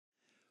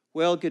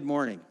Well, good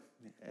morning.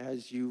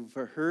 As you've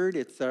heard,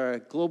 it's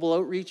a global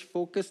outreach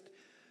focused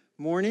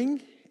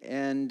morning,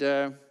 and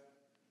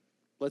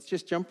let's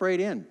just jump right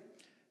in.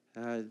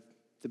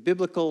 The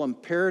biblical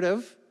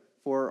imperative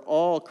for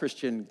all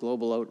Christian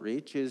global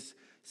outreach is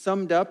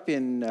summed up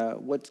in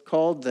what's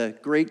called the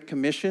Great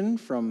Commission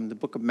from the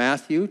book of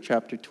Matthew,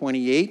 chapter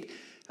 28.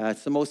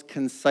 It's the most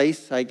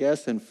concise, I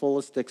guess, and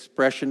fullest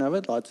expression of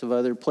it. Lots of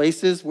other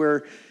places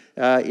where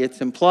it's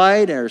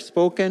implied or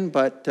spoken,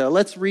 but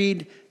let's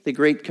read the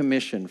Great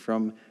Commission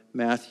from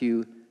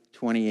Matthew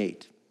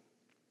 28.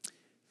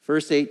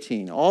 Verse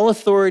 18, all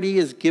authority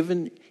is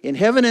given in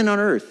heaven and on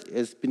earth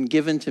has been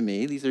given to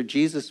me. These are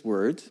Jesus'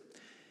 words.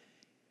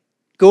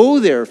 Go,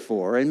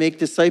 therefore, and make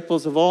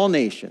disciples of all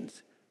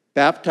nations,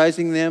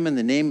 baptizing them in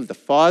the name of the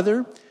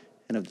Father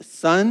and of the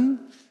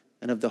Son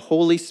and of the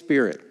Holy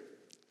Spirit,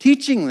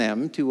 teaching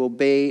them to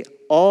obey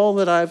all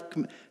that I've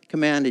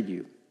commanded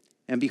you.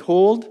 And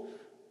behold,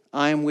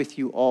 I am with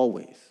you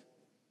always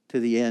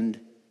to the end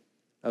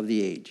of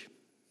the age.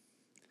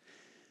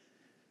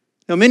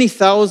 Now, many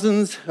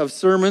thousands of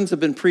sermons have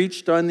been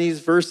preached on these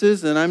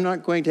verses, and I'm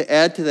not going to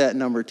add to that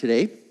number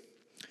today.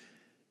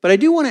 But I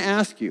do want to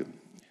ask you,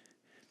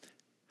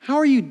 how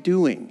are you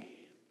doing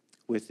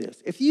with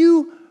this? If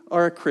you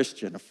are a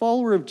Christian, a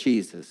follower of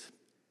Jesus,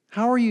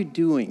 how are you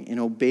doing in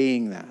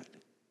obeying that?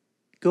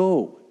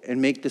 Go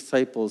and make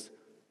disciples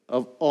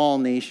of all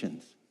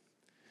nations.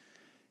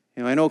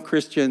 You know, I know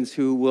Christians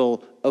who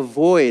will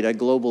avoid a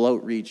global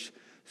outreach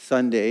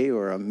Sunday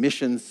or a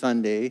mission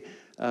Sunday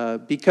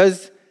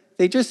because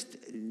they just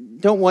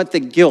don't want the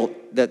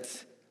guilt that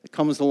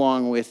comes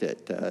along with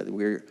it.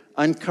 We're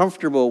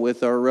uncomfortable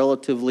with our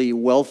relatively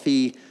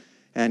wealthy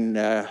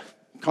and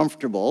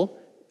comfortable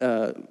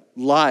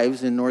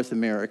lives in North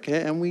America,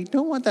 and we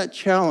don't want that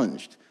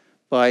challenged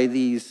by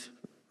these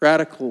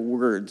radical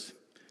words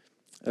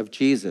of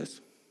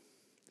Jesus.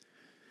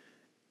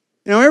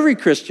 Now, every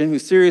Christian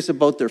who's serious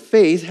about their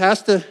faith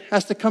has to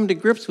come to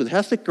grips with,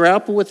 has to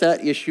grapple with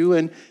that issue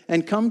and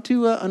come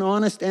to an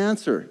honest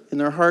answer in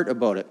their heart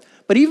about it.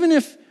 But even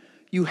if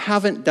you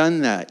haven't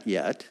done that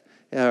yet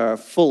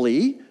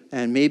fully,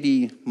 and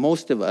maybe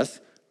most of us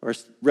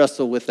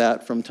wrestle with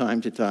that from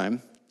time to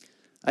time,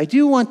 I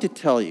do want to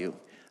tell you,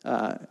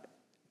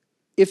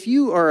 if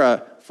you are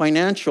a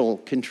financial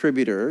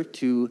contributor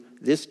to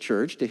this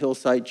church, to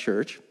Hillside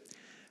Church,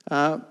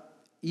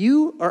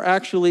 you are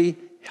actually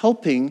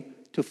helping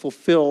to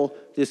fulfill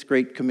this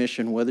Great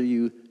Commission, whether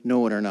you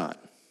know it or not.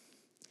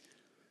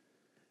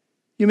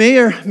 You may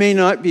or may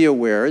not be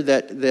aware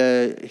that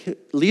the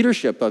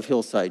leadership of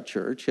Hillside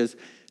Church has,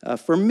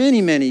 for many,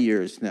 many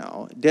years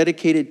now,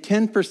 dedicated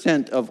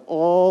 10% of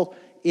all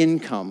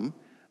income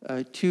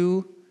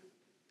to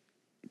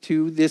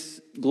this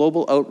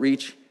global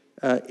outreach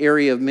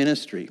area of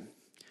ministry.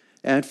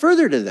 And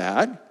further to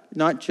that,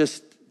 not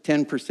just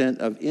 10%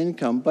 of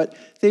income, but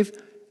they've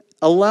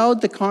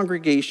allowed the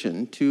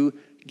congregation to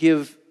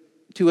give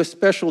to a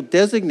special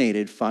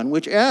designated fund,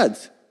 which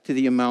adds to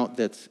the amount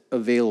that's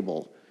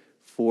available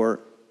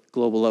for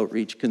global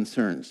outreach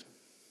concerns.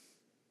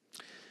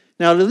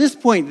 Now, to this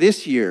point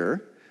this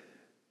year,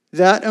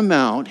 that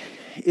amount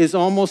is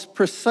almost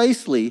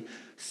precisely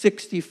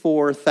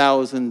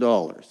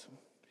 $64,000.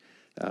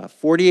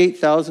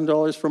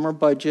 $48,000 from our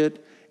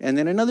budget, and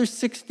then another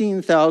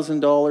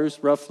 $16,000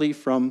 roughly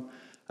from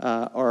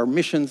our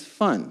missions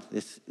fund,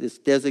 this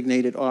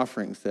designated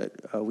offerings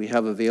that we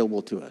have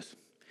available to us.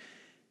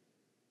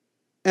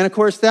 And of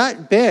course,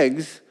 that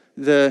begs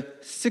the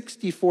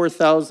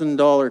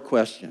 $64,000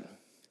 question.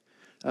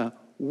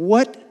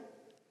 What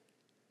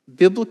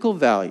biblical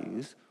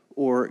values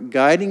or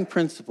guiding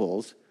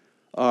principles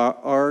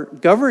are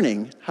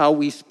governing how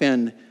we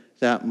spend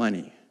that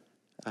money?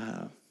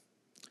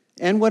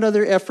 And what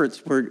other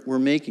efforts we're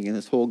making in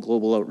this whole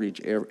global outreach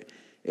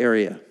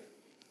area?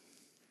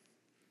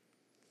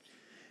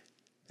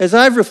 As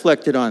I've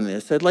reflected on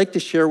this, I'd like to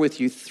share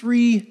with you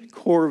three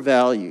core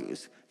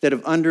values that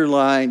have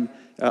underlain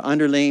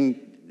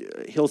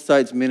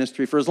Hillside's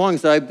ministry for as long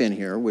as I've been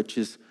here, which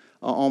is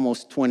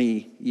almost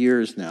 20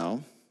 years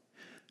now.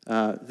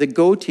 The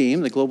GO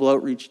team, the Global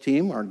Outreach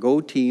team, our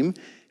GO team,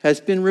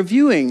 has been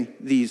reviewing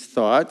these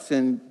thoughts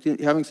and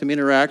having some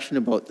interaction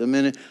about them.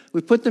 And we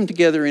put them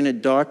together in a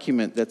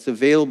document that's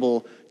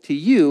available to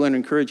you and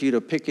encourage you to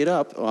pick it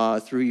up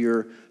through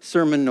your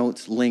sermon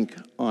notes link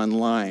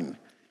online.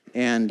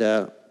 And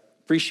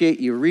appreciate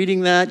you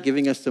reading that,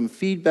 giving us some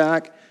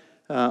feedback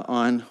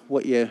on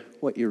what you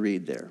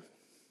read there.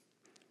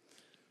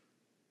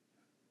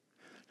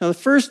 Now, the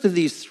first of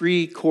these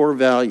three core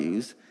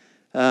values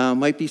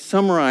might be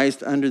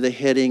summarized under the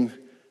heading,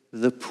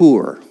 the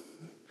poor.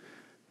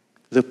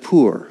 The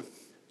poor.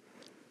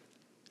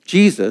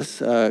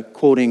 Jesus,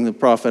 quoting the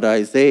prophet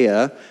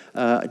Isaiah,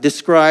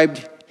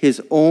 described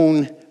his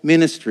own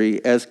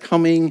ministry as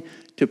coming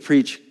to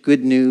preach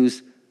good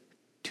news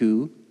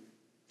to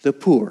the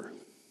poor.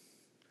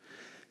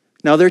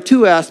 Now, there are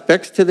two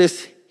aspects to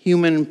this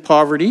human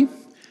poverty: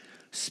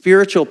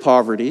 spiritual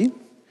poverty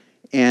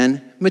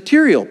and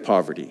material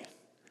poverty.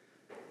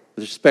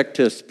 with respect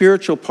to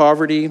spiritual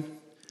poverty,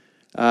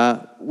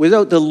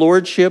 without the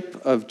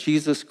lordship of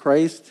Jesus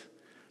Christ,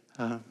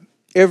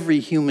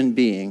 every human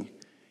being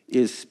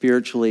is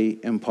spiritually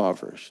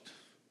impoverished.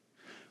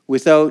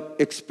 Without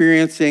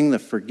experiencing the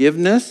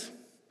forgiveness,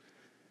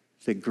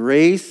 the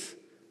grace,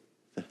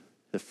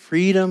 the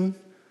freedom,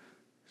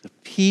 the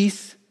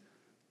peace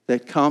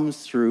that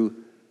comes through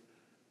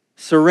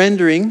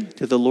surrendering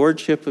to the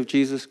lordship of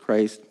Jesus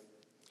Christ,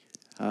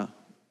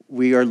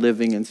 we are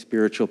living in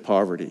spiritual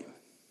poverty.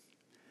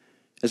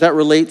 As that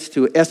relates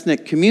to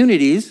ethnic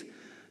communities,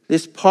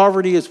 this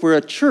poverty is where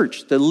a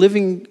church, the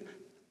living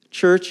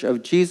church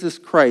of Jesus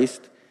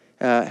Christ,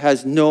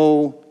 has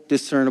no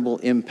discernible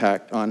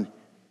impact on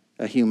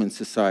a human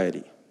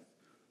society.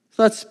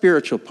 So that's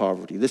spiritual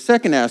poverty. The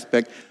second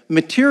aspect,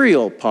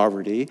 material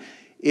poverty,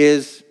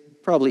 is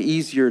probably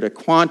easier to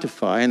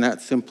quantify, and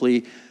that's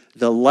simply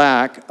the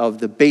lack of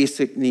the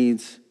basic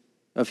needs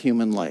of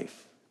human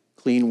life: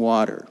 clean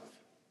water,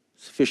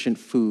 sufficient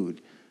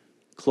food,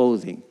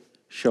 clothing,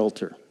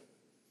 shelter.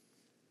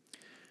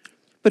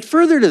 But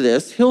further to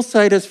this,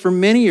 Hillside has for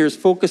many years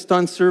focused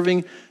on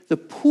serving the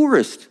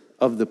poorest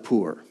of the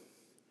poor.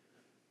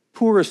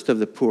 Poorest of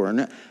the poor.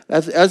 And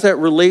as that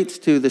relates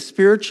to the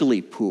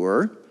spiritually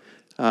poor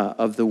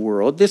of the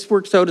world, this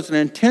works out as an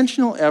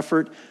intentional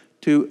effort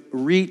to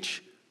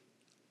reach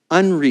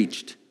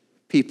unreached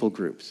people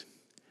groups.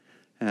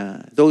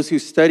 Those who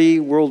study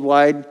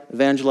worldwide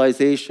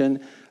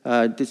evangelization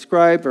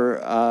describe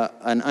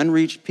an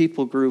unreached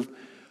people group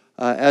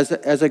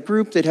as a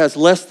group that has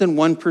less than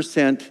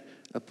 1%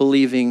 of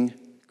believing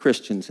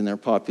Christians in their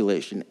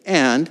population.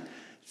 And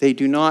they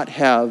do not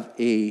have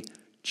a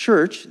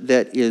church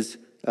that is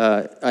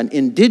an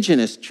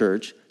indigenous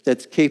church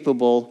that's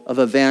capable of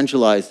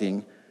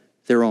evangelizing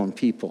their own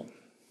people.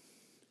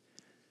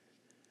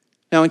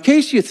 Now, in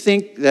case you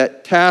think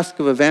that task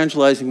of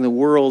evangelizing the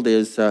world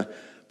is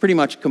pretty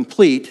much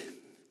complete,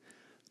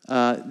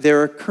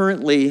 there are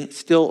currently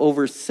still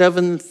over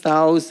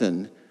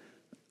 7,000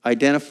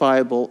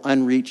 identifiable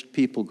unreached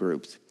people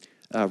groups,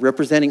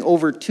 representing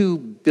over 2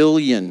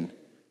 billion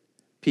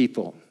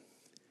people.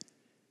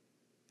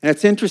 And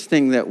it's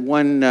interesting that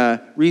one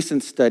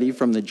recent study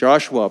from the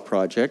Joshua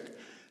Project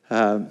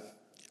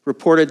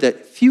reported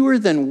that fewer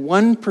than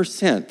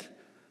 1%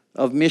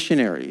 of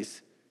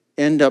missionaries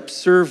end up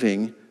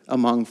serving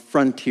among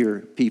frontier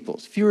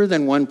peoples. Fewer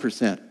than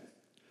 1%.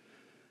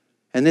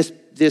 And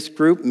this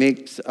group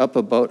makes up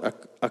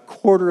about a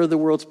quarter of the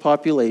world's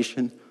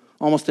population,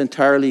 almost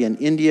entirely in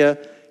India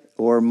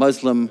or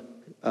Muslim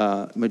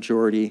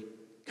majority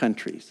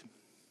countries.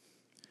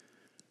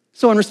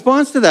 So in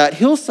response to that,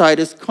 Hillside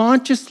has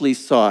consciously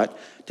sought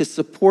to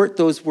support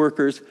those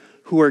workers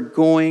who are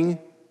going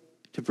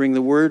to bring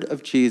the word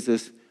of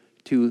Jesus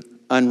to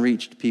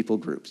unreached people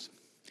groups.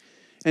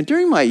 And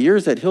during my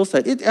years at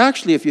Hillside, it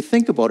actually, if you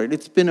think about it,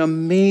 it's been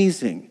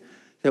amazing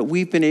that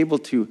we've been able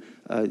to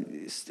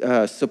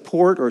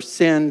support or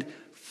send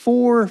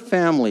 4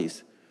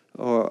 families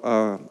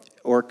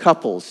or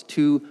couples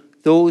to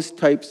those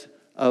types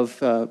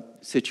of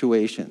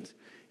situations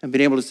and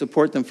been able to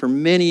support them for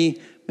many,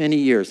 many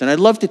years. And I'd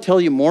love to tell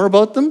you more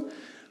about them,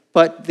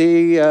 but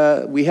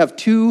we have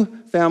 2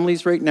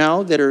 families right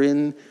now that are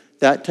in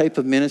that type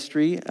of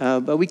ministry,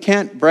 but we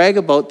can't brag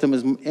about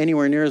them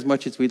anywhere near as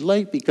much as we'd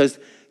like because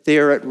they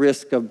are at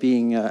risk of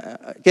getting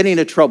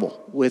into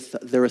trouble with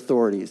their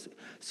authorities.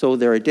 So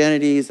their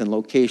identities and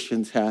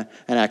locations and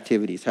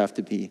activities have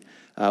to be,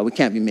 we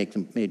can't make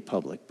them made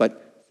public.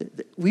 But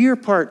we are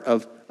part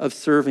of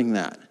serving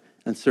that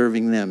and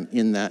serving them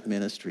in that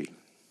ministry.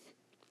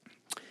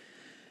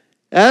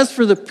 As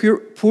for the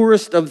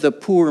poorest of the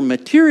poor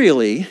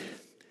materially,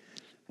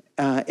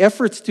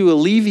 efforts to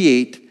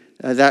alleviate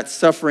that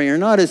suffering are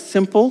not as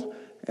simple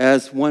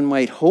as one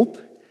might hope.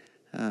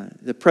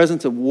 The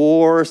presence of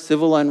war,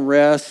 civil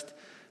unrest,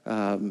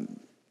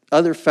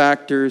 other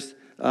factors,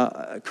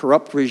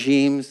 corrupt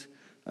regimes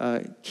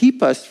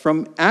keep us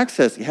from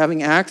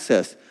having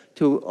access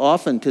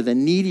often to the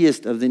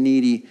neediest of the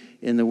needy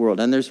in the world.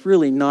 And there's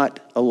really not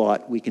a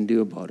lot we can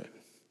do about it.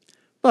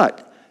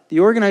 But the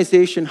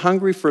organization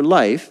Hungry for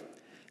Life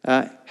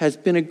has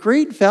been a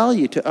great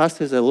value to us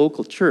as a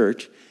local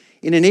church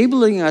in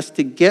enabling us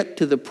to get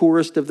to the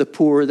poorest of the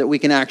poor that we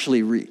can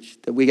actually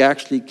reach, that we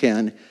actually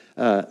can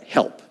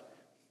help.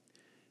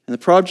 And the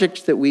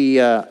projects that we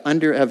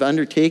have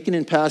undertaken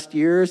in past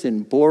years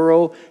in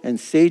Boro and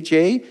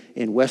Seje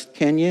in West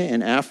Kenya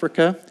in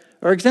Africa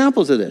are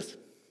examples of this.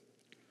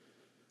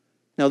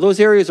 Now, those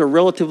areas are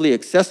relatively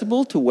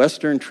accessible to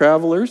Western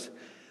travelers,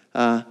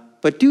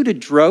 but due to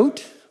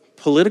drought,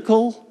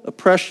 political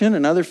oppression,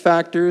 and other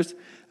factors,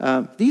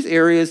 these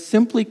areas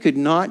simply could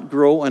not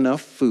grow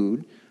enough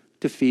food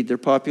to feed their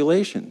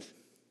populations.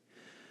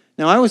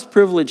 Now, I was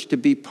privileged to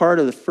be part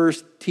of the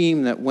first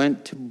team that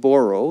went to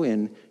Boro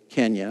in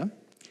Kenya,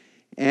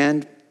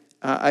 and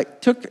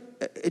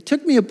it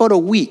took me about a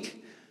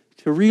week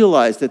to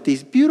realize that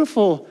these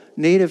beautiful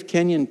native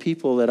Kenyan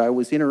people that I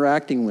was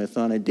interacting with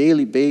on a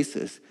daily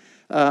basis,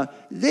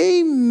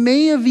 they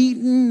may have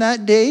eaten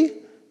that day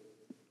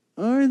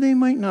or they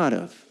might not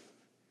have.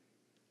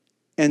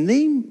 And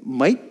they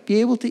might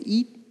be able to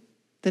eat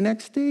the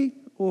next day,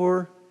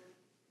 or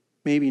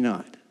maybe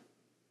not.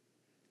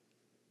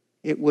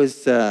 It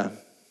was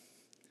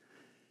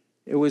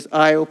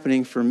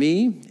eye-opening for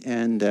me,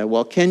 and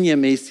while Kenya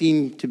may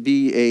seem to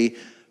be a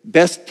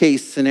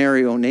best-case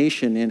scenario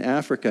nation in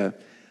Africa,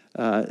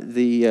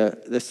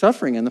 the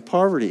suffering and the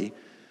poverty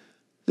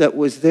that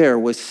was there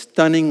was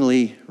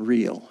stunningly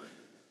real.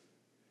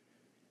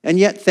 And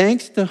yet,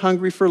 thanks to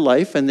Hungry for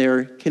Life, and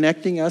they're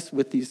connecting us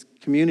with this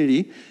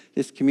community,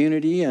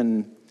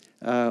 and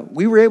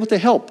we were able to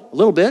help a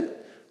little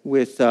bit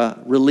with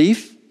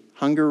relief,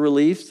 hunger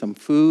relief, some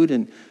food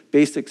and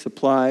basic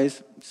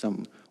supplies,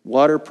 some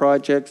water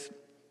projects,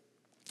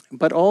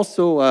 but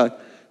also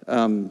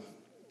the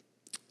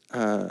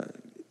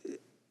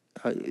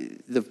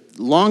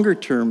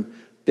longer-term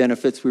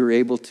benefits we were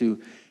able to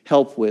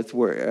help with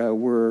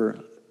were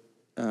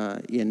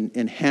in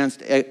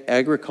enhanced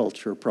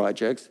agriculture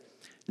projects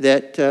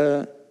that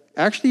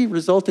actually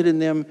resulted in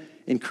them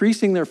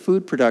increasing their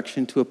food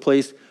production to a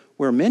place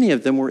where many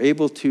of them were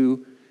able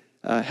to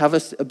have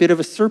a bit of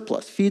a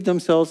surplus, feed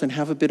themselves and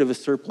have a bit of a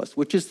surplus,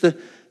 which is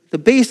the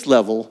base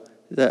level,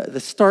 the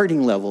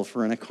starting level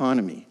for an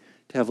economy,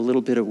 to have a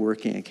little bit of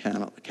working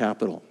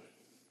capital.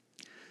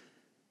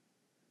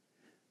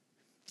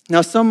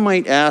 Now, some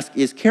might ask,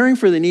 is caring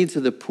for the needs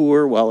of the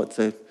poor, while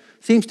it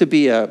seems to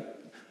be a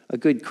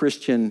good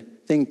Christian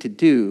thing to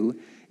do,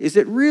 is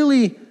it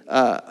really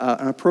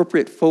an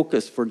appropriate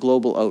focus for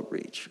global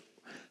outreach?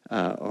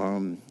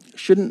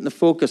 Shouldn't the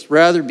focus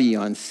rather be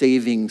on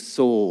saving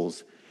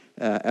souls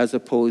as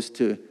opposed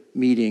to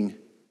meeting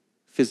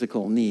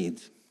physical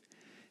needs?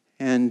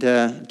 And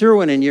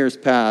Derwin, in years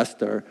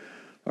past,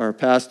 our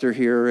pastor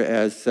here,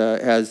 has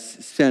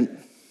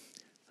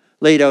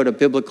laid out a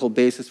biblical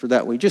basis for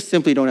that. We just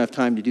simply don't have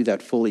time to do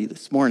that fully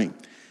this morning.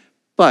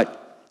 But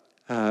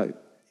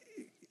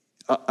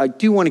I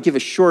do want to give a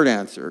short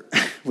answer,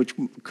 which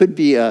could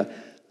be a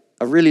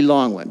really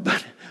long one,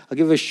 but I'll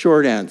give a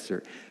short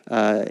answer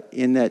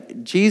in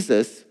that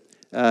Jesus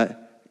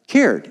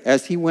cared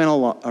as he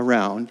went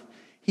around.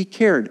 He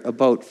cared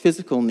about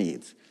physical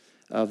needs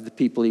of the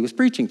people he was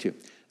preaching to.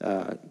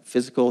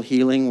 Physical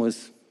healing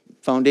was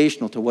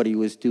foundational to what he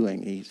was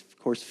doing. He's, of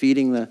course,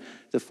 feeding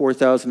the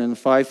 4,000 and the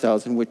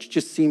 5,000, which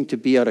just seemed to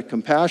be out of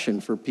compassion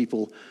for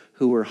people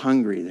who were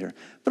hungry there.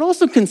 But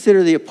also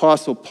consider the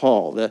Apostle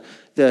Paul,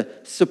 the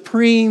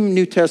supreme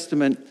New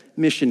Testament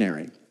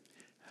missionary.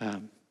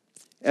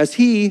 As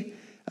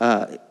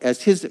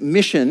his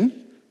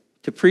mission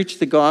to preach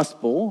the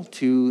gospel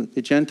to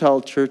the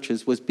Gentile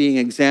churches was being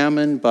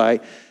examined by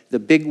the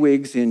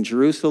bigwigs in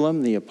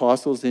Jerusalem, the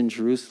apostles in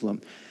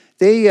Jerusalem,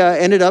 they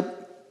ended up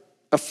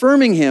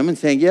affirming him and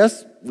saying,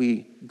 yes,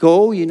 we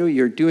go,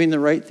 you're doing the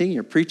right thing,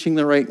 you're preaching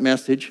the right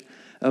message,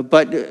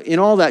 but in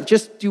all that,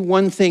 just do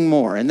one thing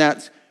more, and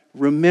that's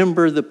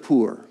remember the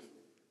poor.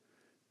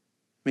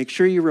 Make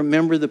sure you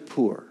remember the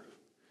poor.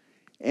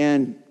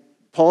 And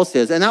Paul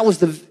says, and that was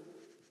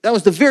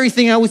the very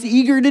thing I was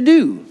eager to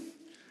do.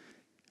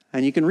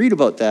 And you can read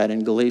about that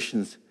in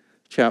Galatians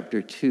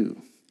chapter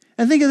 2.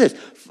 And think of this,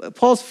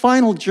 Paul's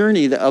final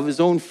journey of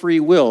his own free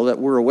will that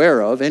we're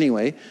aware of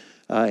anyway,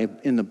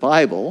 in the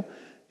Bible,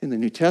 in the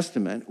New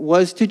Testament,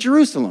 was to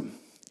Jerusalem.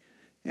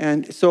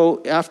 And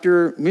so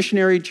after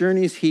missionary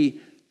journeys,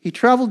 he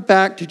traveled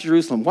back to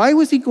Jerusalem. Why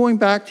was he going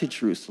back to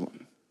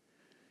Jerusalem?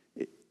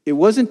 It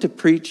wasn't to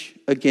preach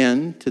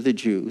again to the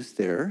Jews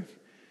there.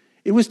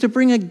 It was to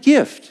bring a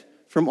gift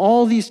from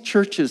all these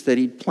churches that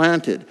he'd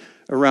planted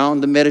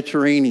around the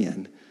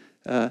Mediterranean.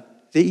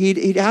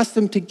 He'd asked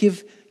them to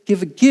give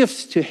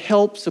gifts to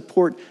help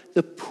support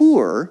the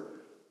poor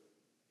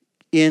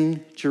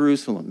in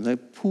Jerusalem, the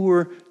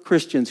poor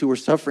Christians who were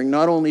suffering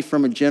not only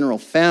from a general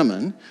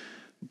famine,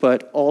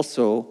 but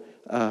also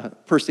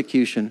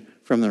persecution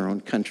from their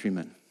own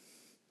countrymen.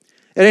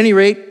 At any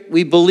rate,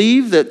 we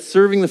believe that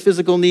serving the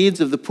physical needs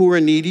of the poor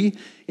and needy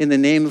in the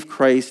name of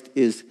Christ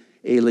is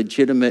a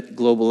legitimate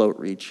global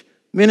outreach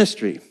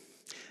ministry.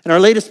 And our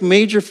latest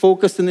major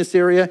focus in this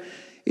area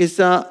is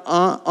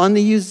on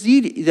the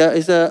Yazidi. There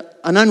is an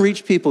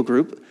unreached people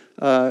group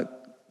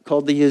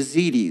called the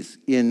Yazidis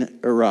in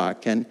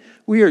Iraq. And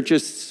we are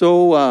just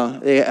so,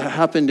 they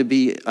happen to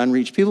be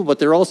unreached people, but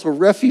they're also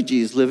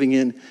refugees living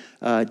in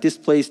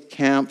displaced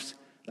camps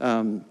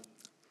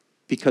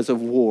because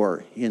of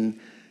war in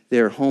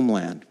their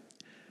homeland.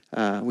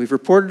 We've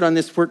reported on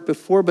this work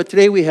before, but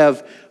today we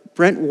have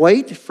Brent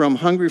White from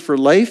Hungry for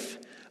Life,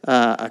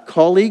 a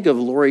colleague of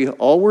Lori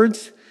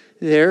Allward's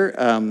there,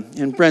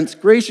 and Brent's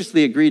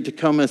graciously agreed to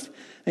come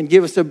and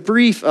give us a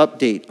brief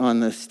update on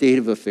the state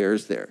of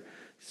affairs there.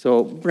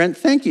 So, Brent,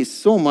 thank you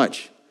so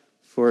much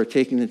for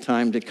taking the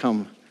time to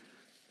come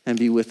and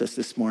be with us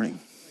this morning.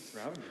 Thanks for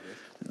having me,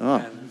 Dick. Oh.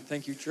 And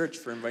thank you, church,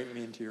 for inviting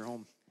me into your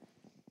home.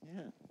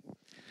 Yeah.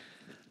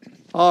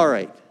 All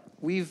right.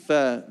 We've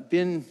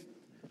been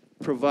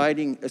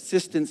providing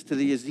assistance to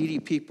the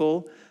Yazidi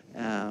people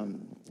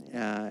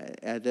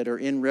that are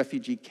in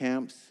refugee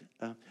camps.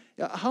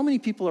 How many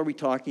people are we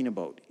talking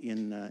about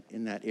in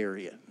that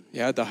area?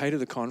 Yeah, at the height of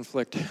the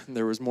conflict,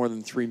 there was more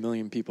than 3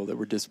 million people that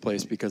were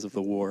displaced because of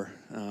the war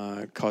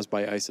caused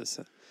by ISIS.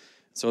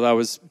 So that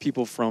was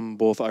people from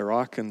both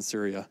Iraq and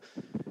Syria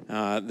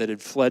that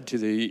had fled to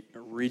the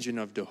region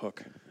of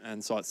Duhok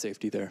and sought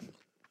safety there.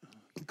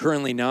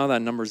 Currently now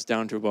that number's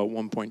down to about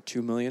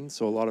 1.2 million,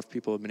 so a lot of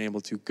people have been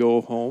able to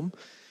go home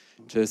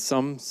to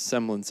some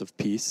semblance of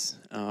peace,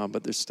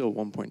 but there's still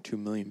 1.2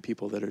 million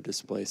people that are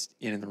displaced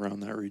in and around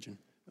that region.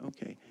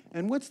 Okay.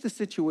 And what's the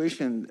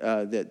situation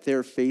that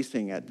they're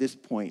facing at this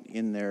point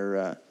in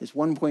their, it's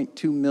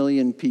 1.2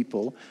 million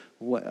people,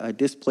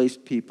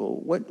 displaced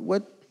people. What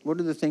are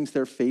the things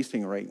they're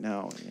facing right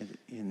now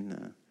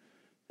in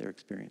their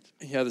experience?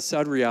 Yeah, the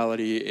sad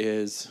reality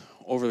is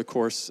over the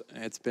course,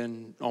 it's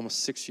been almost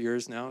 6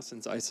 years now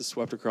since ISIS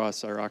swept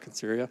across Iraq and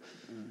Syria.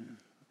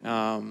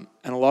 And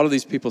a lot of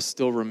these people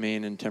still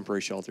remain in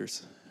temporary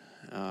shelters.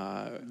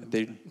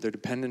 They're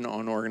dependent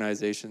on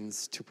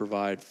organizations to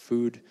provide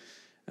food.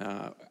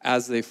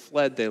 As they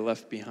fled, they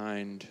left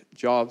behind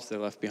jobs, they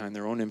left behind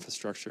their own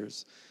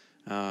infrastructures.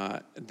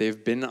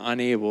 They've been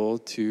unable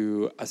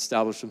to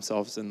establish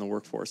themselves in the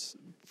workforce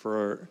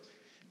for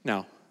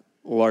now,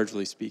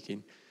 largely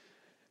speaking.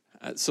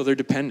 So they're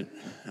dependent.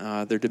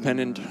 They're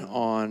dependent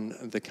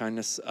on the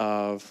kindness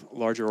of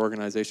larger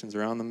organizations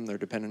around them. They're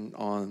dependent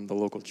on the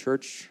local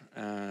church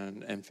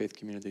and faith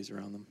communities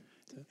around them.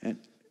 And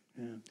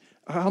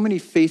how many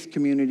faith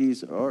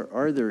communities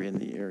are there in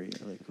the area?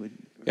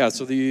 Yeah,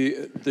 so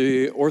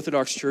the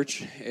Orthodox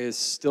Church is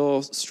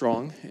still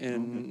strong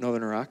in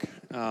northern Iraq.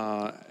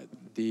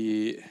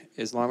 The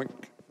Islamic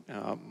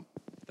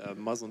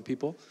Muslim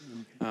people,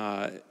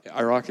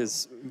 Iraq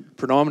is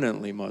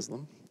predominantly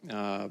Muslim,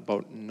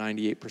 about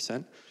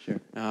 98%. Sure.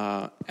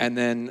 And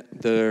then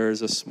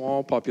there's a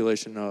small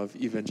population of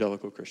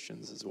evangelical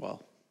Christians as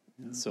well.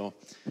 Yeah. So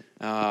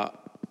the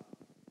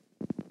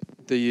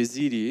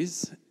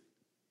Yazidis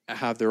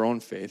have their own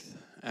faith,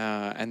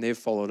 and they've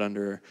followed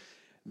under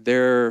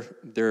their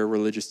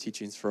religious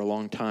teachings for a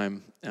long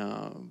time,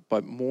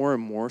 but more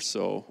and more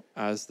so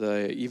as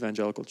the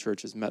evangelical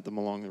church has met them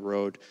along the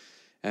road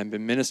and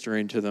been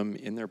ministering to them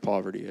in their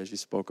poverty, as you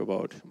spoke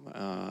about.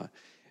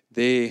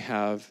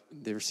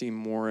 They're seeing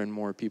more and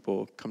more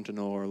people come to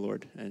know our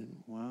Lord.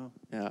 And wow.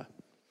 Yeah.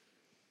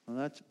 Well,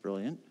 that's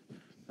brilliant.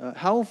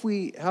 How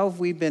have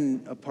we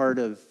been a part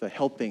of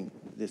helping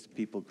this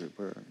people group?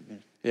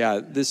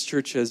 Yeah, this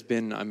church has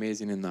been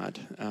amazing in that.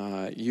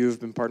 You've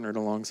been partnered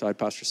alongside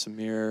Pastor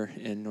Samir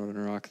in Northern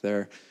Iraq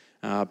there.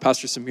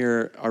 Pastor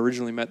Samir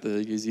originally met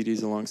the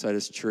Yazidis alongside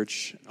his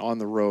church on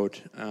the road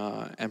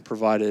and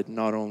provided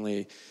not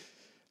only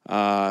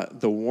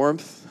the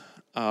warmth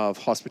of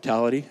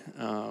hospitality,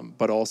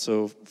 but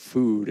also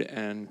food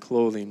and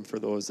clothing for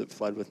those that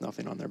fled with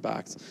nothing on their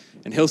backs.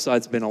 And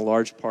Hillside's been a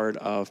large part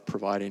of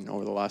providing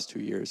over the last 2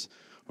 years.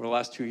 Over the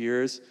last 2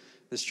 years,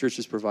 this church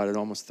has provided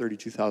almost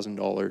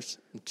 $32,000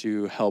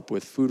 to help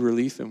with food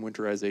relief and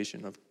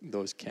winterization of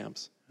those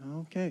camps.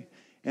 Okay.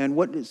 And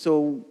what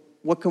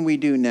can we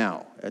do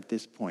now at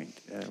this point?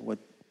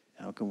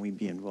 How can we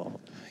be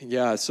involved?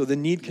 Yeah, so the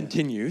need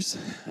continues.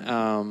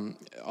 A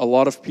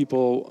lot of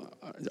people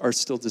are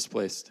still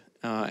displaced,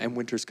 and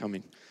winter's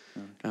coming.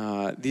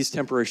 Okay. These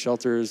temporary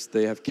shelters,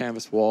 they have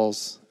canvas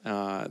walls.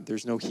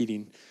 There's no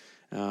heating.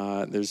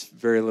 There's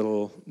very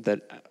little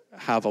that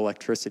have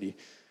electricity.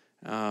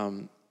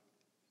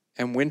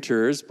 And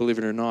winters, believe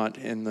it or not,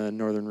 in the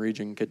northern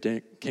region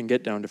can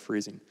get down to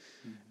freezing.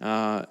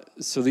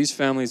 So these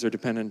families are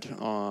dependent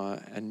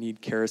on and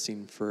need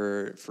kerosene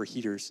for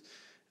heaters.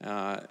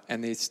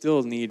 And they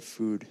still need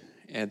food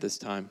at this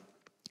time.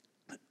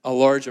 A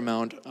large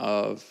amount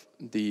of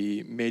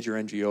the major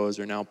NGOs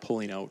are now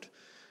pulling out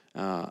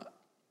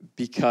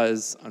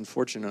because,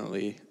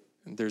 unfortunately,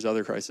 there's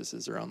other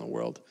crises around the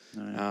world,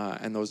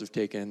 and those have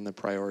taken the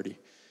priority.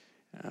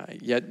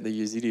 Yet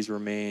the Yazidis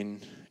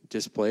remain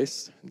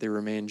displaced, they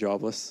remain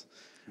jobless,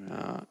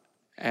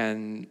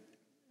 and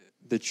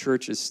the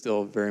church is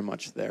still very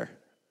much there.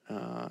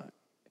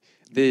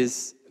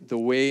 The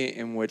way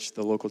in which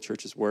the local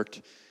church has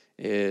worked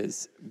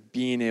is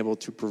being able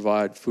to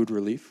provide food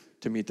relief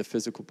to meet the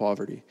physical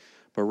poverty,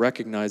 but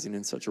recognizing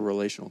in such a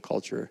relational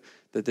culture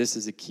that this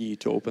is a key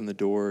to open the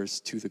doors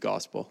to the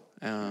gospel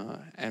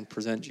and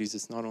present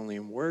Jesus not only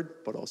in word,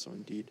 but also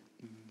in deed.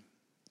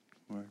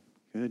 Mm-hmm.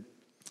 Good.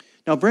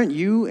 Now, Brent,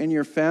 you and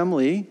your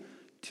family,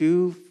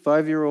 2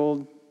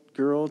 5-year-old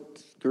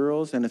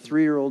girls and a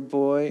 3-year-old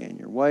boy, and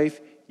your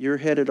wife, you're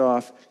headed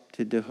off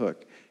to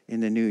Duhok in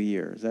the new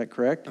year. Is that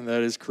correct? And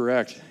that is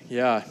correct,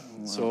 yeah.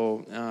 Wow.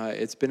 So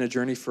it's been a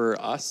journey for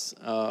us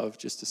of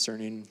just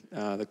discerning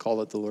the call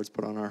that the Lord's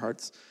put on our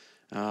hearts.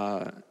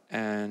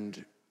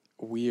 And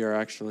we are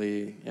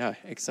actually,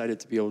 excited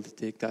to be able to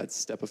take that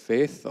step of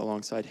faith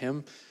alongside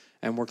him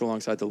and work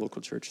alongside the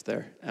local church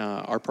there.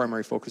 Our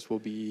primary focus will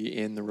be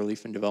in the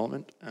relief and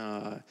development,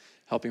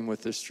 helping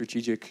with the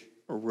strategic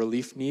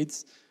relief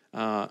needs,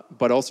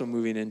 but also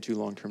moving into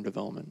long-term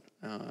development.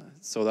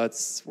 So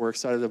we're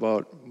excited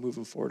about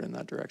moving forward in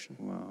that direction.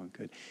 Wow,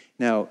 good.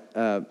 Now,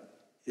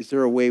 is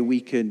there a way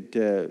we could,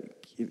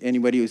 if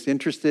anybody who's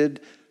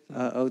interested,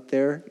 out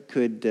there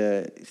could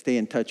stay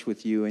in touch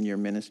with you and your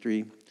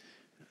ministry,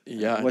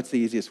 what's the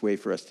easiest way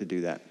for us to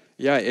do that?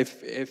 Yeah,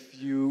 if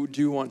you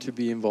do want to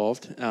be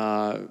involved,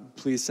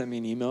 please send me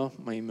an email.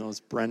 My email is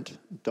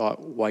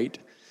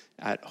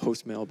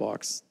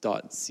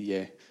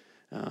brent.white@hostmailbox.ca.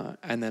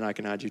 And then I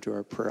can add you to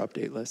our prayer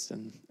update list.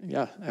 And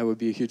yeah, it would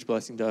be a huge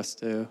blessing to us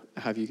to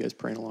have you guys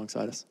praying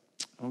alongside us.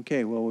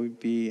 Okay, well, we'd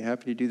be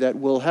happy to do that.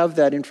 We'll have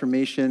that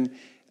information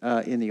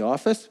in the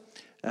office.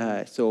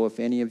 So if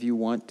any of you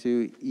want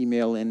to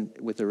email in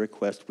with a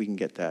request, we can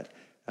get that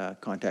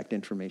contact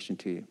information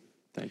to you.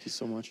 Thank you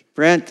so much.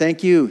 Brent,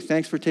 thank you.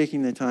 Thanks for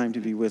taking the time to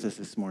be with us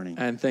this morning.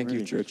 And thank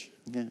you, church.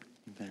 Yeah,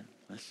 you bet.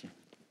 Bless you.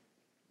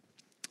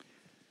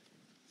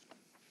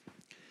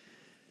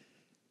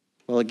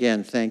 Well,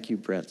 again, thank you,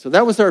 Brent. So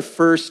that was our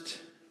first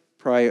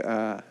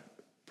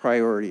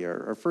priority,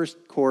 our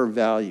first core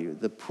value,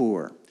 the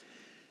poor.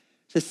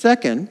 The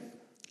second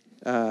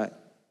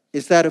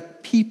is that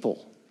of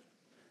people.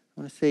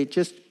 I want to say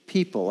just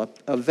people,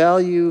 a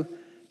value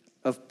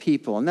of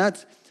people. And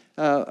that's,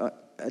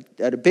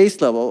 at a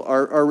base level,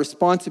 our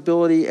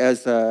responsibility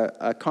as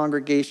a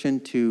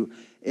congregation to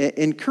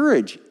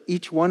encourage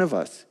each one of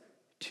us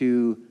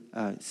to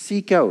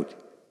seek out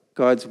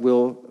God's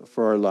will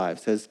for our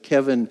lives. As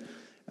Kevin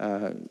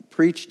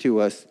preached to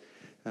us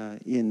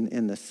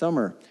in the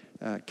summer,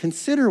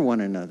 consider one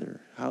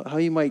another, how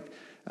you might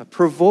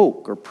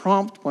provoke or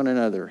prompt one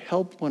another,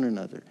 help one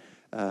another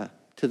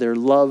to their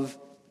love,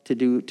 to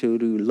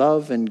do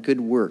love and good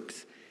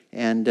works.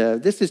 And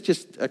this is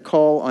just a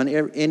call on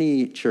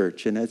any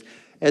church. And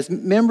as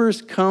members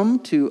come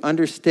to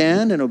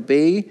understand and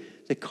obey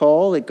the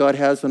call that God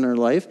has on their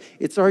life,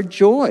 it's our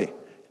joy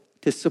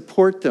to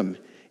support them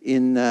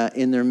in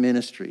their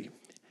ministry.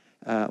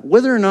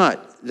 Whether or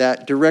not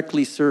that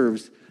directly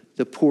serves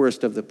the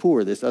poorest of the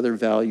poor, this other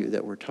value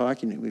that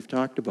we've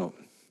talked about.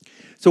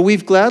 So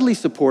we've gladly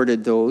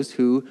supported those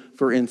who,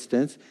 for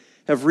instance,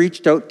 have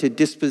reached out to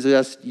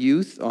dispossessed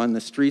youth on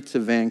the streets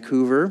of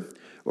Vancouver,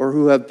 or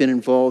who have been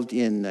involved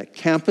in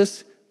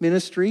campus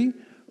ministry,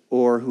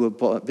 or who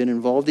have been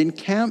involved in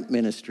camp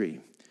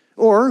ministry,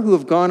 or who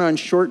have gone on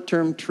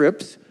short-term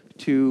trips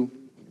to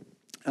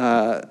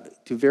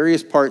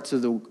various parts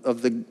of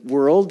the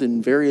world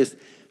and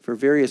for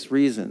various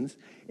reasons.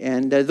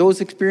 And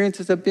those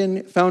experiences have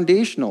been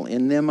foundational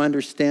in them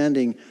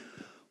understanding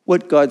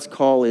what God's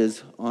call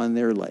is on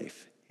their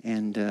life.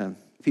 And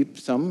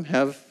some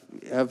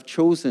have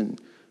chosen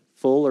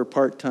full or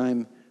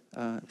part-time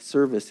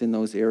service in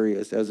those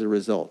areas as a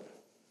result.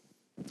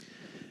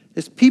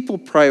 This people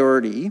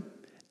priority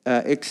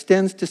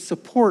extends to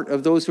support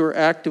of those who are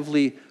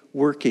actively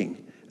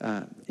working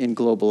in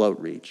global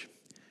outreach.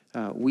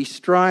 We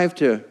strive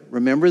to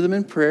remember them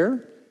in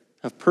prayer,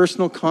 have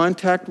personal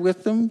contact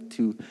with them,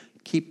 to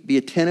be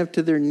attentive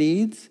to their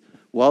needs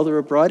while they're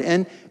abroad,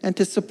 and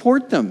to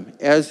support them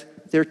as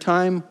their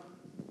time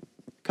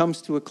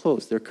comes to a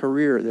close, their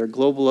career, their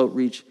global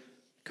outreach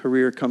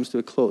career comes to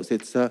a close.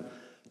 It's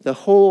the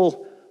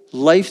whole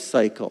life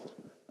cycle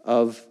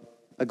of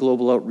a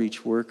global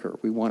outreach worker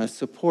we want to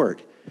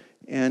support.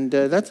 And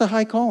that's a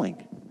high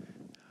calling.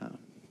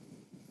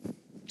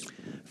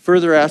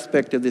 Further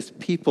aspect of this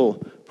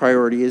people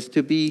priority is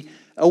to be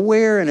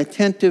aware and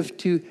attentive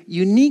to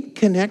unique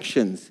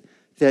connections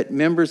that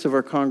members of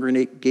our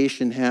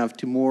congregation have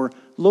to more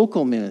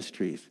local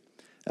ministries.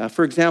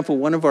 For example,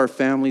 one of our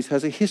families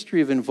has a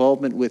history of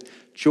involvement with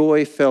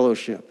Joy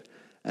Fellowship,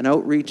 an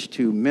outreach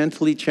to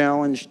mentally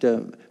challenged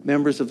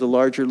members of the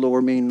larger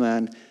Lower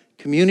Mainland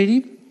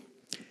community.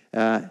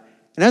 And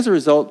as a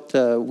result,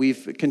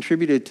 we've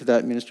contributed to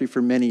that ministry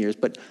for many years.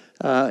 But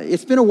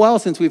it's been a while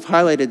since we've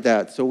highlighted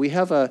that. So we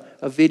have a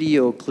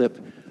video clip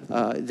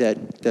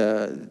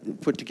that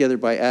put together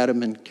by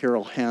Adam and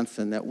Carol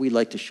Hansen that we'd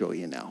like to show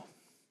you now.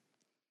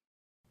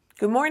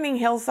 Good morning,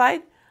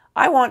 Hillside.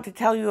 I want to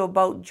tell you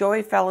about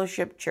Joy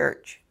Fellowship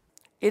Church.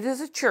 It is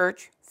a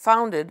church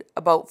founded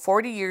about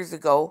 40 years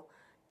ago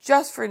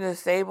just for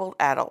disabled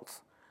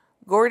adults.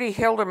 Gordy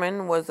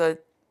Hilderman was a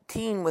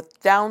teen with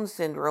Down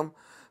syndrome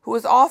who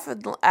was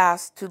often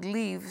asked to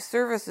leave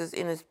services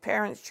in his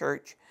parents'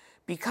 church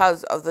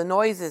because of the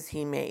noises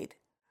he made.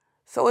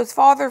 So his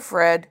father,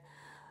 Fred,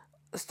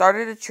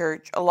 started a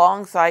church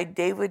alongside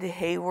David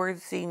Hayward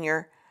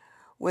Sr.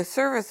 with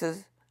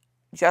services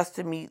just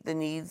to meet the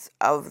needs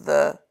of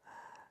the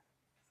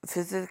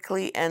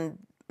physically and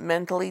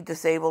mentally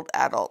disabled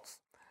adults.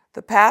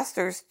 The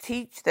pastors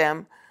teach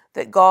them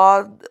that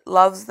God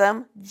loves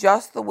them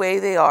just the way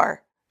they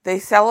are. They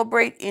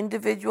celebrate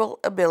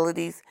individual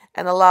abilities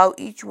and allow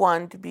each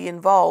one to be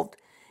involved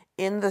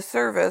in the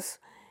service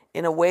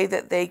in a way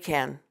that they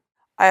can.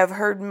 I have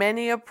heard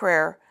many a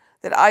prayer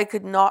that I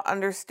could not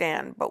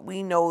understand, but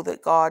we know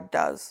that God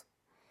does.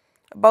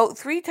 About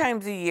 3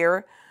 times a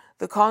year,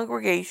 the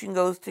congregation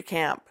goes to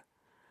camp.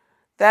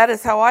 That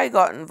is how I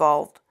got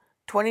involved.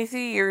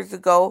 23 years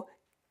ago,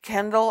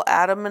 Kendall,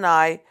 Adam, and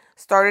I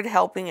started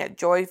helping at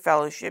Joy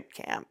Fellowship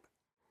Camp.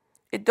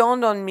 It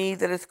dawned on me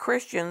that as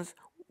Christians,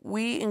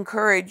 we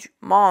encourage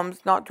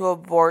moms not to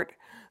abort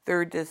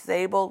their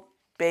disabled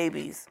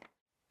babies.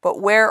 But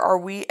where are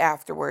we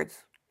afterwards?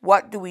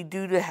 What do we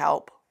do to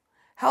help?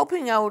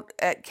 Helping out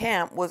at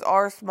camp was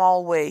our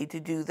small way to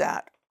do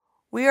that.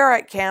 We are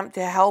at camp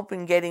to help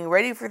in getting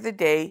ready for the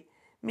day,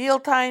 meal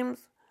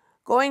times,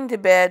 going to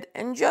bed,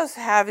 and just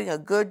having a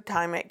good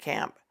time at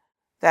camp.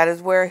 That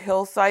is where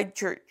Hillside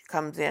Church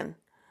comes in.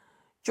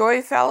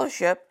 Joy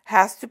Fellowship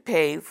has to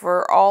pay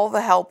for all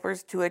the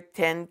helpers to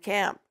attend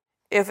camp.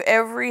 If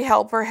every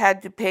helper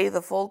had to pay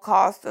the full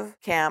cost of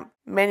camp,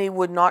 many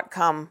would not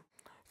come.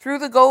 Through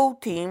the Go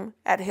team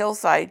at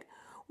Hillside,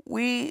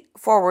 we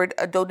forward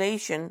a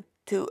donation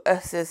to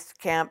assist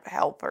camp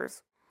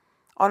helpers.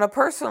 On a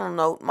personal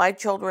note, my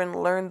children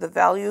learned the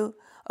value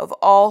of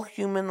all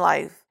human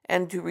life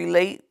and to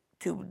relate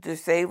to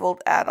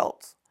disabled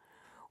adults.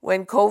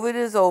 When COVID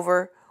is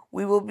over,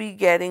 we will be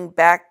getting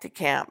back to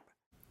camp.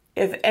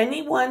 If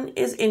anyone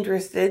is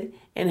interested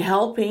in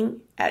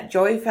helping at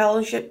Joy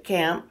Fellowship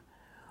Camp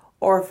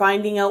or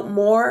finding out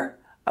more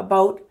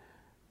about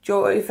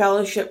Joy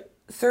Fellowship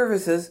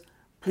services,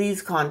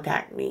 please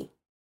contact me.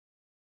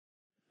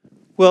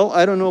 Well,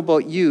 I don't know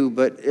about you,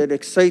 but it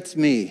excites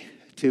me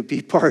to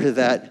be part of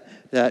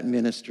that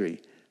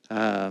ministry.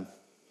 It's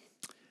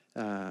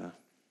a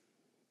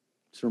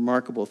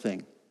remarkable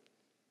thing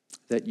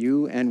that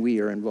you and we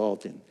are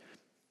involved in.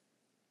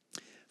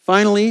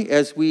 Finally,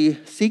 as we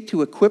seek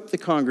to equip the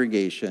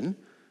congregation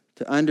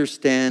to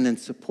understand and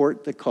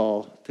support the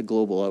call to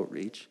global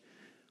outreach,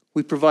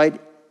 we provide,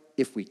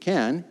 if we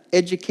can,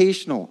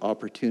 educational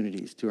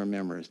opportunities to our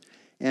members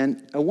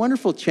and a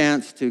wonderful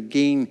chance to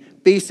gain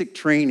basic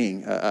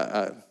training,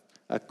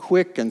 a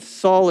quick and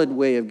solid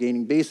way of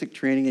gaining basic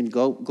training in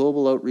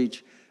global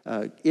outreach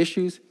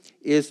issues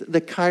is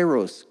the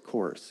Kairos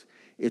course.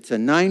 It's a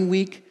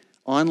 9-week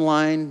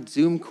online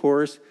Zoom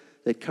course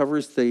that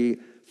covers the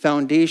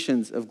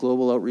foundations of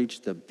global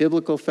outreach, the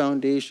biblical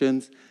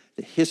foundations,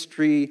 the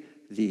history,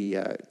 the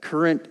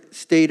current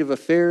state of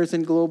affairs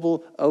in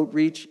global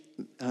outreach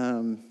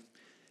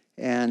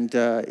and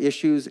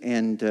issues,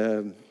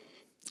 and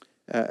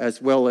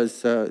as well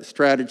as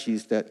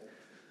strategies that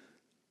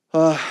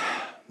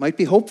might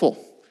be hopeful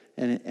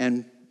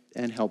and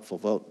helpful.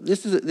 Well,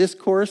 this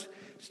course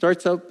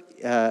starts up,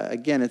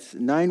 again, it's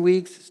 9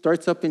 weeks,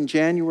 starts up in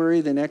January,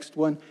 the next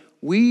one.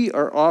 We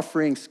are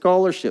offering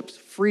scholarships,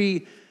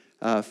 free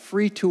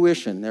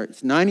tuition.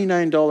 It's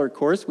 $99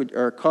 course, which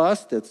our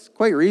cost. That's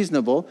quite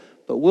reasonable,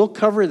 but we'll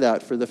cover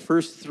that for the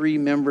first 3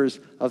 members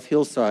of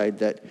Hillside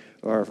that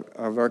are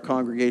of our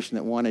congregation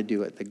that want to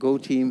do it. The Go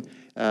team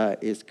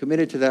is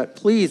committed to that.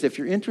 Please, if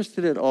you're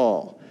interested at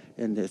all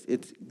in this,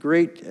 it's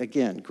great,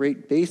 again,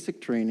 great basic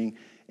training,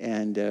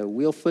 and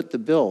we'll foot the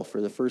bill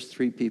for the first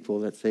 3 people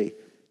that say,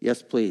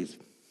 yes, please.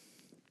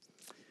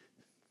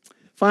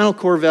 Final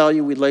core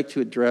value we'd like to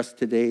address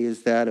today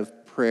is that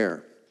of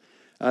prayer.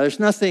 There's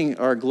nothing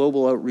our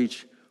global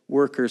outreach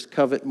workers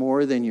covet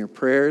more than your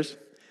prayers.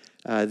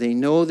 They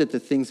know that the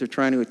things they're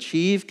trying to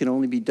achieve can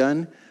only be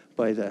done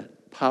by the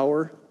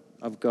power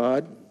of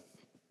God.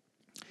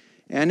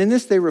 And in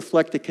this, they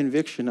reflect the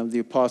conviction of the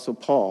Apostle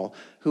Paul,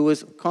 who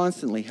was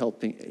constantly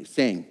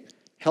saying,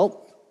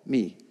 help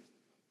me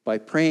by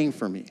praying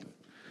for me.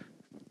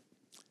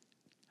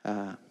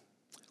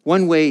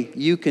 One way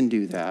you can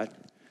do that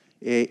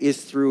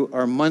is through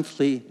our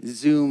monthly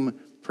Zoom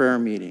prayer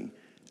meeting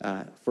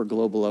for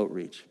global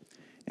outreach.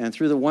 And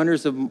through the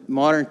wonders of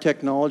modern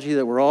technology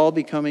that we're all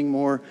becoming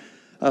more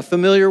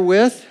familiar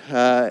with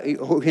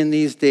in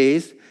these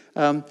days,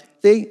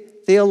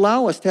 they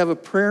allow us to have a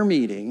prayer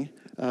meeting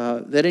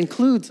that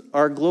includes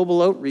our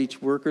global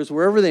outreach workers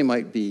wherever they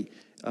might be.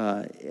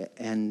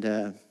 And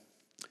you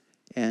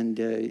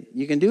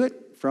can do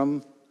it from,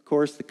 of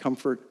course, the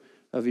comfort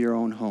of your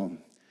own home.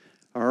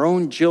 Our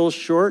own Jill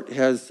Short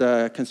has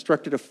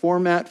constructed a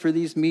format for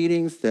these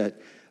meetings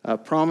that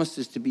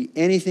promises to be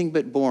anything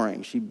but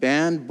boring. She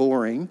banned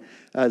boring.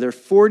 They're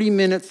 40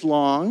 minutes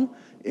long,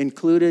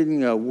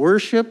 including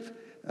worship,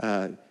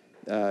 a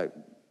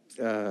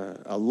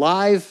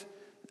live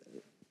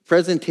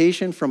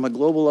presentation from a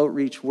global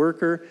outreach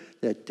worker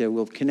that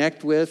we'll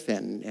connect with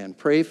and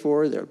pray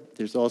for.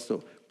 There's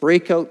also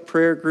breakout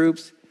prayer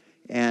groups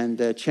and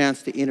a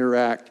chance to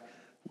interact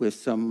with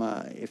some,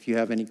 if you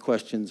have any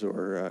questions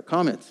or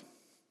comments.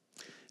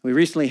 We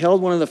recently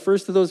held one of the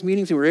first of those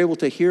meetings. We were able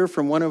to hear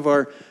from one of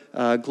our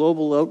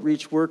global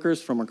outreach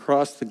workers from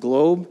across the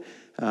globe.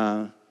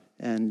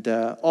 And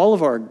all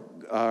of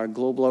our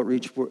global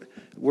outreach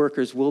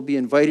workers will be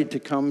invited to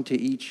come to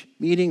each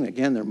meeting.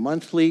 Again, they're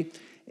monthly.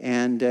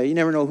 And you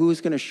never know who's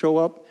going to show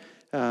up.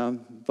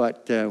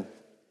 But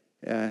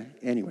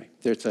anyway,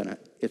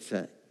 it's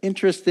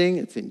interesting,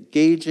 it's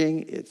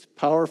engaging, it's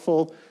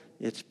powerful,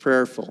 it's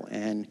prayerful.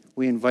 And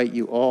we invite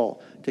you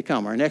all to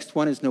come. Our next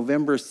one is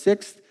November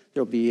 6th.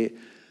 There'll be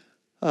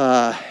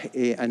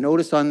a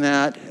notice on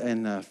that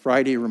and a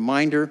Friday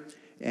reminder,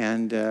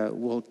 and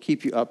we'll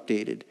keep you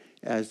updated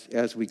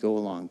as we go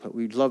along. But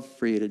we'd love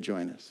for you to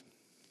join us.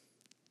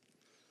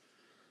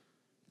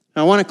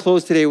 Now, I want to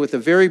close today with a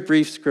very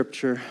brief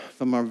scripture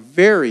from a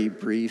very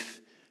brief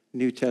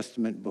New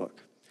Testament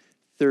book,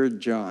 3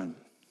 John.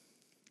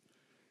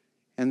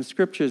 And the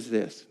scripture is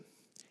this.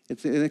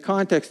 It's, in the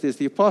context is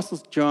the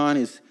Apostle John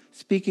is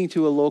speaking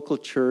to a local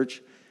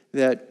church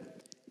that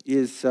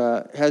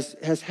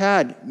has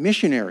had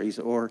missionaries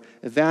or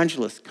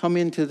evangelists come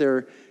into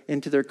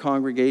their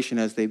congregation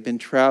as they've been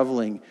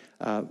traveling,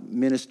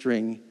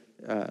 ministering,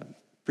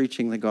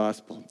 preaching the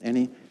gospel.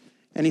 And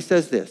he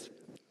says this,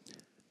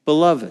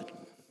 "Beloved,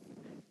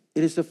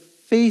 it is a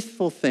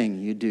faithful thing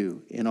you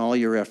do in all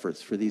your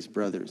efforts for these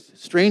brothers,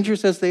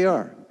 strangers as they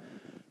are,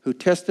 who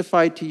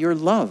testify to your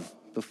love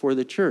before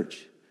the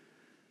church.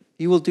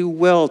 You will do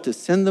well to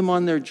send them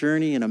on their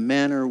journey in a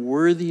manner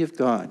worthy of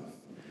God.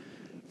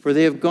 For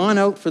they have gone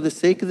out for the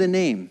sake of the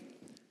name,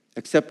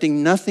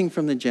 accepting nothing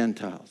from the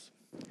Gentiles.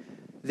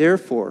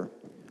 Therefore,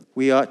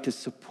 we ought to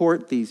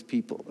support these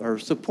people, or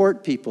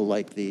support people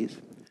like these,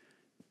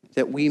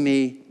 that we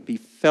may be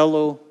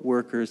fellow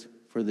workers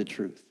for the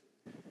truth."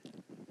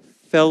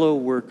 Fellow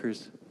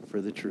workers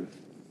for the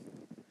truth.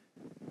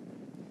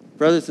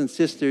 Brothers and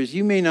sisters,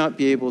 you may not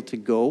be able to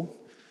go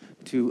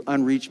to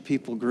unreached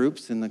people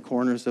groups in the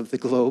corners of the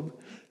globe.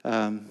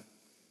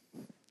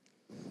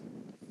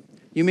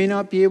 You may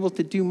not be able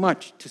to do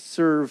much to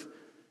serve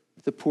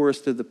the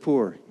poorest of the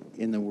poor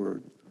in the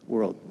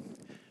world,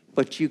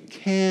 but you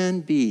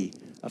can be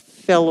a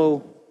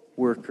fellow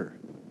worker.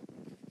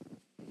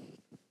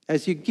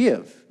 As you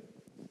give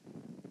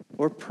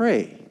or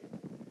pray,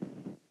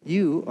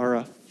 you are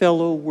a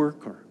fellow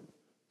worker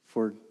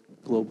for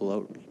global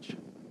outreach.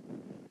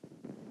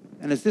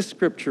 And as this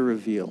scripture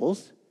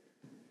reveals,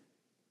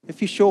 if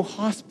you show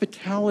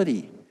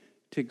hospitality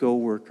to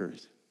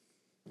co-workers,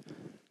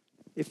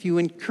 if you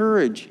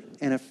encourage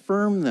and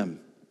affirm them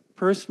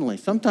personally,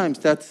 sometimes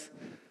that's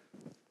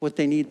what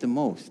they need the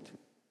most.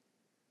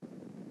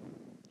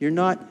 You're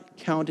not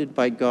counted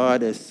by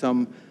God as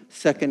some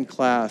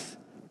second-class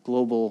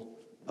global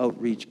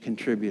outreach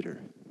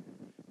contributor.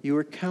 You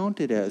are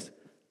counted as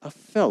a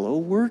fellow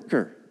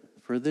worker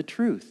for the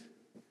truth.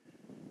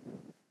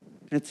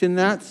 And it's in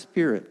that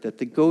spirit that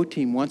the Go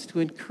team wants to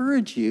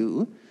encourage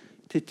you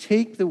to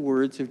take the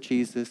words of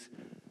Jesus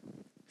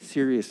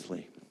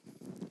seriously.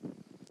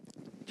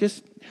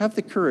 Just have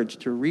the courage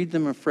to read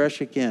them afresh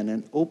again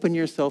and open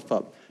yourself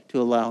up to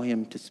allow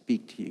him to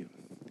speak to you.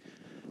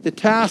 The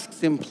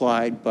tasks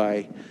implied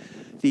by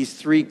these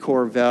three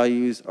core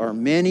values are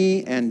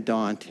many and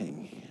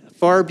daunting,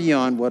 far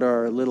beyond what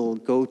our little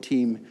Go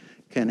team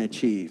can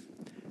achieve.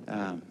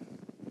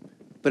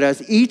 But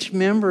as each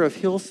member of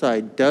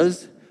Hillside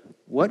does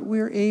what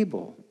we're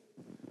able,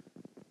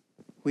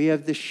 we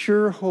have the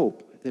sure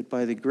hope that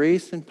by the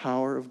grace and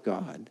power of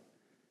God,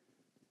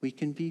 we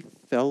can be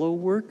fellow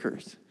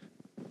workers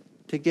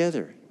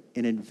together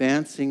in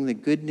advancing the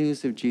good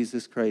news of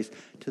Jesus Christ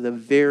to the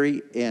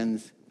very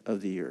ends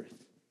of the earth.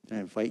 And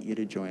I invite you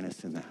to join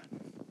us in that.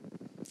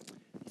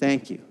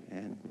 Thank you,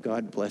 and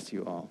God bless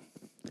you all.